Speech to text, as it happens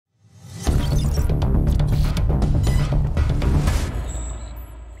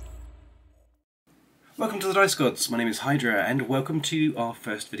Welcome to the Dice Gods, my name is Hydra and welcome to our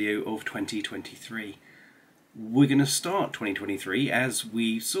first video of 2023. We're going to start 2023 as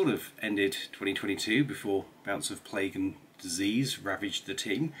we sort of ended 2022 before bouts of plague and disease ravaged the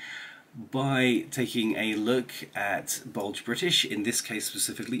team by taking a look at Bulge British, in this case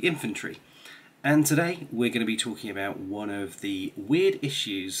specifically Infantry. And today we're going to be talking about one of the weird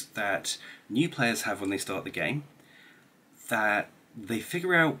issues that new players have when they start the game, that they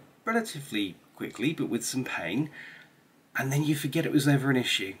figure out relatively quickly but with some pain, and then you forget it was ever an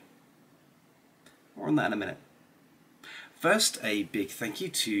issue. More on that in a minute. First, a big thank you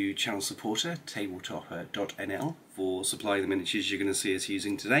to channel supporter TableTopper.nl for supplying the miniatures you're going to see us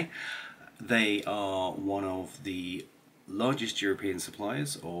using today. They are one of the largest European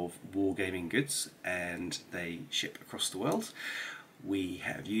suppliers of Wargaming goods and they ship across the world. We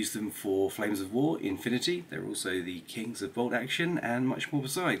have used them for Flames of War, Infinity, they're also the kings of bolt action and much more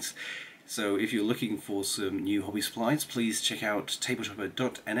besides. So if you're looking for some new hobby supplies, please check out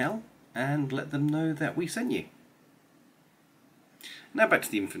TableTopper.nl and let them know that we sent you. Now back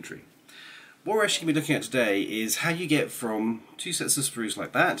to the Infantry. What we're actually going to be looking at today is how you get from two sets of sprues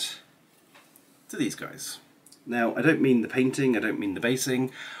like that to these guys. Now I don't mean the painting, I don't mean the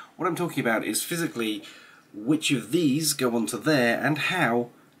basing. What I'm talking about is physically which of these go onto there and how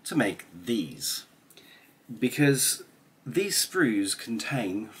to make these. Because these sprues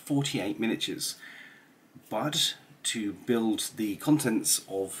contain 48 miniatures, but to build the contents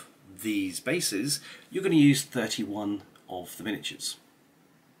of these bases you're going to use 31 of the miniatures.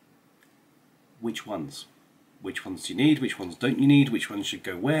 Which ones? Which ones do you need? Which ones don't you need? Which ones should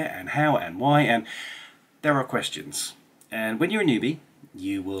go where and how and why? And there are questions. And when you're a newbie,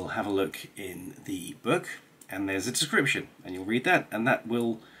 you will have a look in the book and there's a description and you'll read that, and that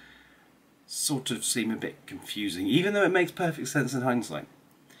will sort of seem a bit confusing, even though it makes perfect sense in hindsight.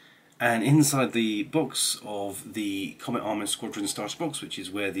 And inside the box of the Comet Armoured Squadron starter box, which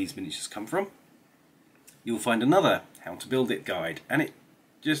is where these miniatures come from, you'll find another how to build it guide, and it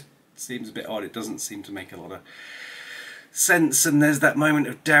just seems a bit odd. It doesn't seem to make a lot of sense, and there's that moment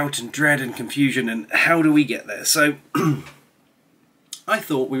of doubt and dread and confusion, and how do we get there? So I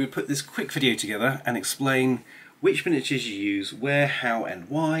thought we would put this quick video together and explain which miniatures you use, where, how and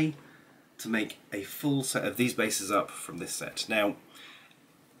why, to make a full set of these bases up from this set. Now,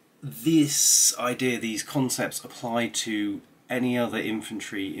 this idea, these concepts apply to any other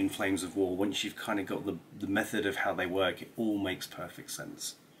infantry in Flames of War. Once you've kind of got the method of how they work, it all makes perfect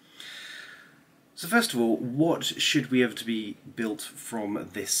sense. So first of all, what should we have to be built from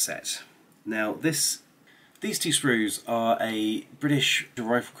this set? Now, these two sprues are a British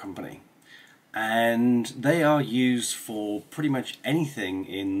rifle company, and they are used for pretty much anything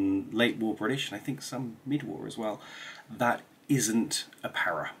in late war British, and I think some mid-war as well, that isn't a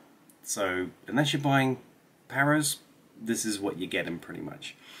para. So unless you're buying paras, this is what you're getting pretty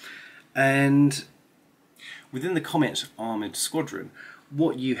much. And within the Comet Armoured Squadron,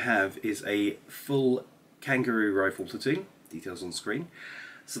 what you have is a full kangaroo rifle platoon, details on screen.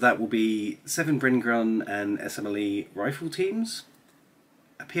 So that will be 7 Bren and SMLE rifle teams,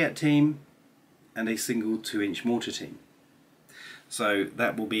 a PIAT team, and a single 2-inch mortar team. So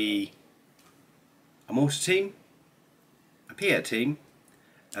that will be a mortar team, a PIAT team,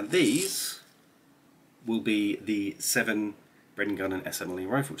 and these will be the 7 Bren and SMLE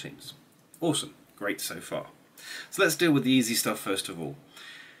rifle teams. Awesome, great so far. So let's deal with the easy stuff first of all.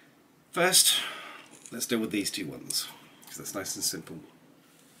 First, let's deal with these two ones, because that's nice and simple.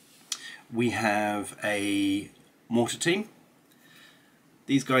 We have a mortar team.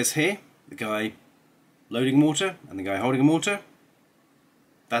 These guys here, the guy loading mortar and the guy holding a mortar,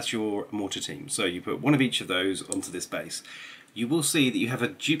 that's your mortar team. So you put one of each of those onto this base. You will see that you have a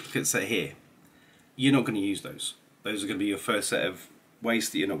duplicate set here. You're not going to use those. Those are going to be your first set of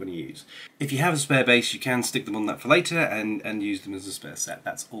waste that you're not going to use. If you have a spare base, you can stick them on that for later and use them as a spare set.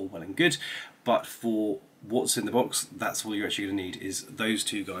 That's all well and good, but for what's in the box, that's all you're actually going to need is those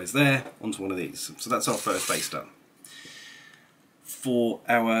two guys there onto one of these. So that's our first base done. For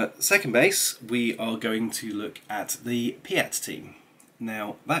our second base, we are going to look at the PIAT team.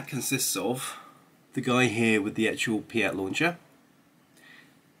 Now that consists of the guy here with the actual PIAT launcher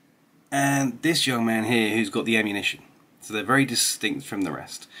and this young man here who's got the ammunition. So they're very distinct from the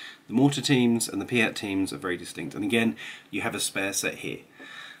rest. The mortar teams and the PIAT teams are very distinct, and again you have a spare set here.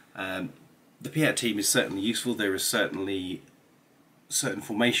 The PIAT team is certainly useful. There are certainly certain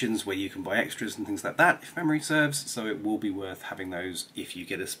formations where you can buy extras and things like that, if memory serves, so it will be worth having those if you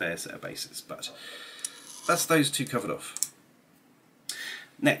get a spare set of bases. But that's those two covered off.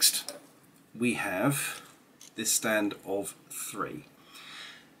 Next, we have this stand of 3.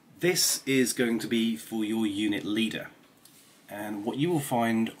 This is going to be for your unit leader, and what you will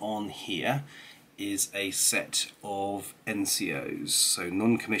find on here is a set of NCOs, so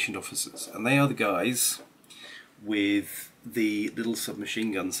non-commissioned officers, and they are the guys with the little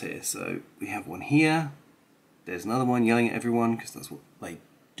submachine guns here. So we have one here, there's another one yelling at everyone because that's what they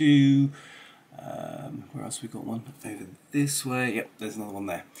do. Where else we got one? Over this way. Yep, there's another one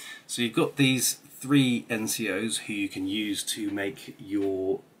there. So you've got these 3 NCOs who you can use to make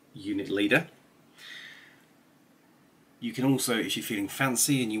your unit leader. You can also, if you're feeling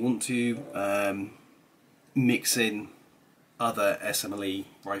fancy and you want to, mix in other SMLE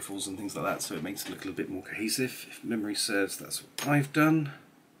rifles and things like that, so it makes it look a little bit more cohesive. If memory serves, that's what I've done.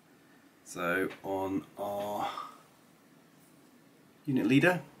 So on our unit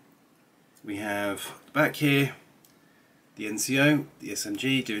leader, we have the back here, the NCO, the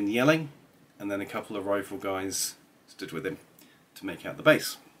SMG doing the yelling, and then a couple of rifle guys stood with him to make out the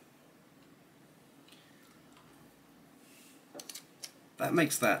base. That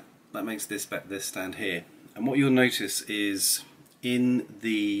makes this stand here. And what you'll notice is in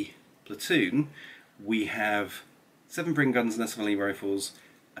the platoon we have 7 Brin guns and SMLE rifles,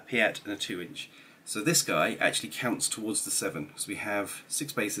 a PIAT and a 2-inch. So this guy actually counts towards the 7, because we have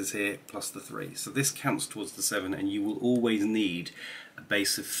 6 bases here plus the 3. So this counts towards the 7, and you will always need a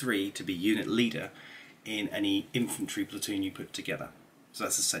base of 3 to be unit leader in any infantry platoon you put together. So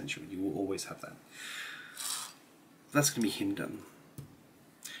that's essential, you will always have that. That's going to be him done.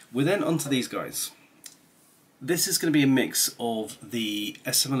 We're then onto these guys. This is going to be a mix of the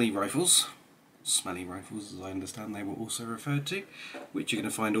SMLE rifles, smelly rifles as I understand they were also referred to, which you're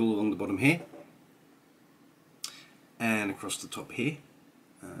going to find all along the bottom here, and across the top here,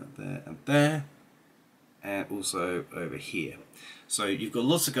 there, and also over here. So you've got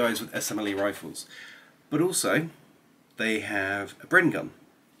lots of guys with SMLE rifles, but also they have a Bren gun.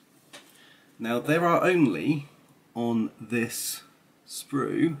 Now there are only on this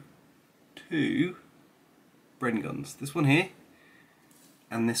sprue 2 Bren guns, this one here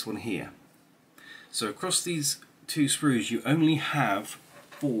and this one here. So across these 2 sprues you only have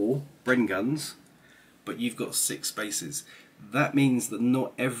 4 Bren guns, but you've got 6 bases. That means that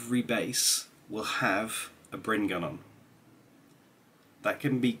not every base will have a Bren gun on. That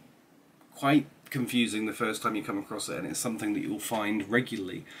can be quite confusing the first time you come across it, and it's something that you'll find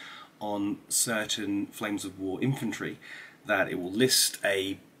regularly on certain Flames of War infantry, that it will list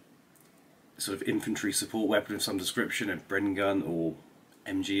a sort of infantry support weapon of some description, a Bren gun or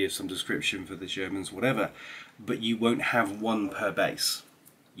MG of some description for the Germans, whatever, but you won't have one per base.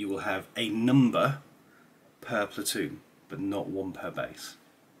 You will have a number per platoon, but not one per base.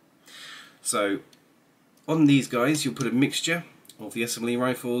 So on these guys you'll put a mixture of the SMLE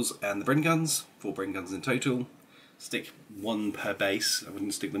rifles and the Bren guns, 4 Bren guns in total. Stick 1 per base, I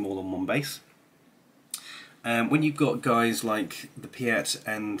wouldn't stick them all on one base. And when you've got guys like the PIAT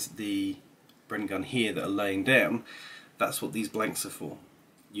and the Bren gun here that are laying down, that's what these blanks are for.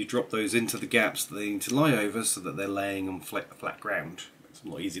 You drop those into the gaps that they need to lie over so that they're laying on flat ground. It's a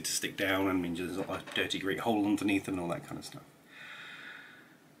lot easier to stick down, and means there's not a dirty great hole underneath them and all that kind of stuff.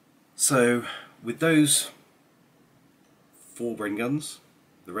 So with those 4 Bren guns,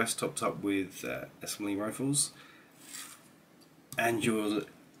 the rest topped up with SMLE rifles, and your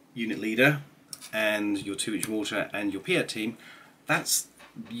unit leader and your 2-inch mortar and your PIAT team, that's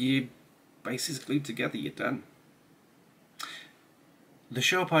your bases glued together, you're done. The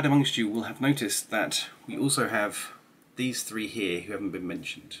sharp-eyed amongst you will have noticed that we also have these 3 here who haven't been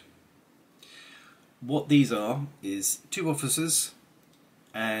mentioned. What these are is 2 officers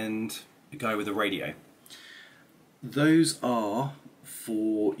and a guy with a radio. Those are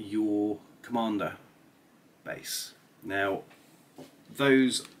for your commander base. Now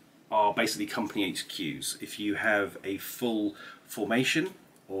those are basically company HQs. If you have a full formation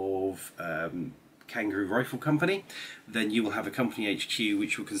of Kangaroo Rifle Company, then you will have a company HQ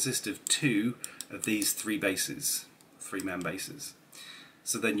which will consist of 2 of these 3 bases, 3-man bases.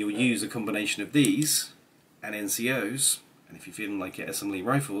 So then you'll use a combination of these and NCOs, and if you're feeling like it, SMLE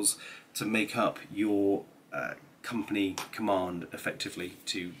rifles, to make up your company command effectively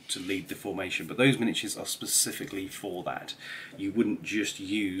to lead the formation. But those miniatures are specifically for that. You wouldn't just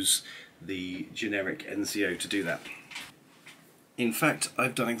use the generic NCO to do that. In fact,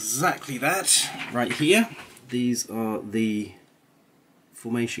 I've done exactly that right here. These are the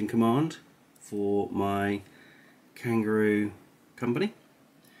formation command for my Kangaroo company.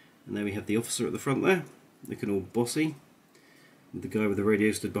 And there we have the officer at the front there, looking all bossy, with the guy with the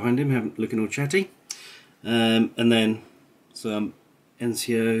radio stood behind him, looking all chatty. And then some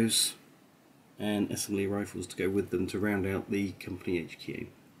NCOs and SMLE rifles to go with them to round out the company HQ.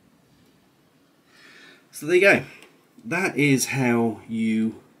 So there you go. That is how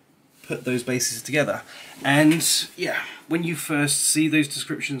you put those bases together. And yeah, when you first see those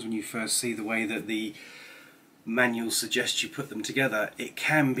descriptions, when you first see the way that the manual suggests you put them together, it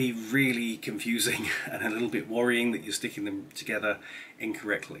can be really confusing and a little bit worrying that you're sticking them together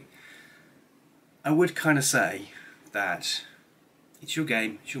incorrectly. I would kind of say that it's your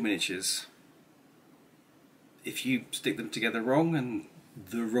game, it's your miniatures. If you stick them together wrong and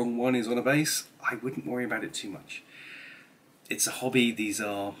the wrong one is on a base, I wouldn't worry about it too much. It's a hobby, these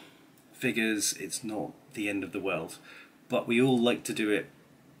are figures, it's not the end of the world. But we all like to do it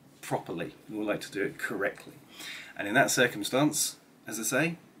properly, we all like to do it correctly. And in that circumstance, as I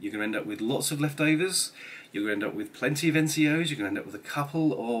say, you're going to end up with lots of leftovers, you're going to end up with plenty of NCOs, you're going to end up with a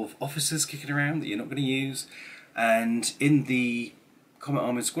couple of officers kicking around that you're not going to use, and in the Comet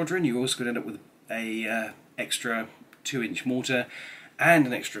Armoured Squadron you're also going to end up with a extra 2-inch mortar and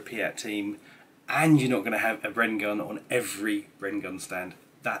an extra PIAT team, and you're not going to have a Bren gun on every Bren gun stand.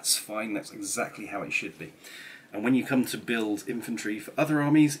 That's fine, that's exactly how it should be. And when you come to build infantry for other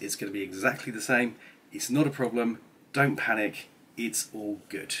armies, it's going to be exactly the same. It's not a problem, don't panic, it's all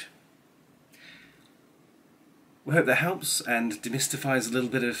good. We hope that helps and demystifies a little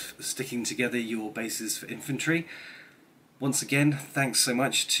bit of sticking together your bases for infantry. Once again, thanks so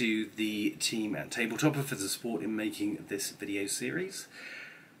much to the team at TableTopper for the support in making this video series.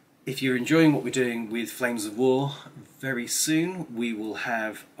 If you're enjoying what we're doing with Flames of War, very soon we will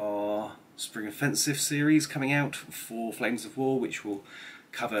have our Spring Offensive series coming out for Flames of War, which will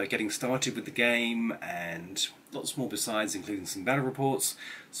cover getting started with the game and lots more besides, including some battle reports,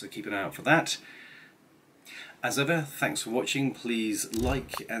 so keep an eye out for that. As ever, thanks for watching. Please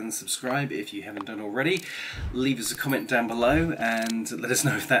like and subscribe if you haven't done already. Leave us a comment down below and let us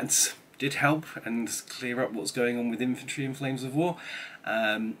know if that did help and clear up what's going on with infantry and Flames of War.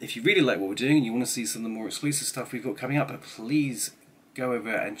 If you really like what we're doing and you want to see some of the more exclusive stuff we've got coming up, please go over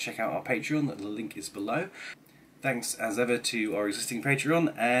and check out our Patreon. The link is below. Thanks as ever to our existing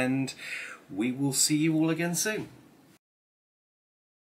Patreon, and we will see you all again soon.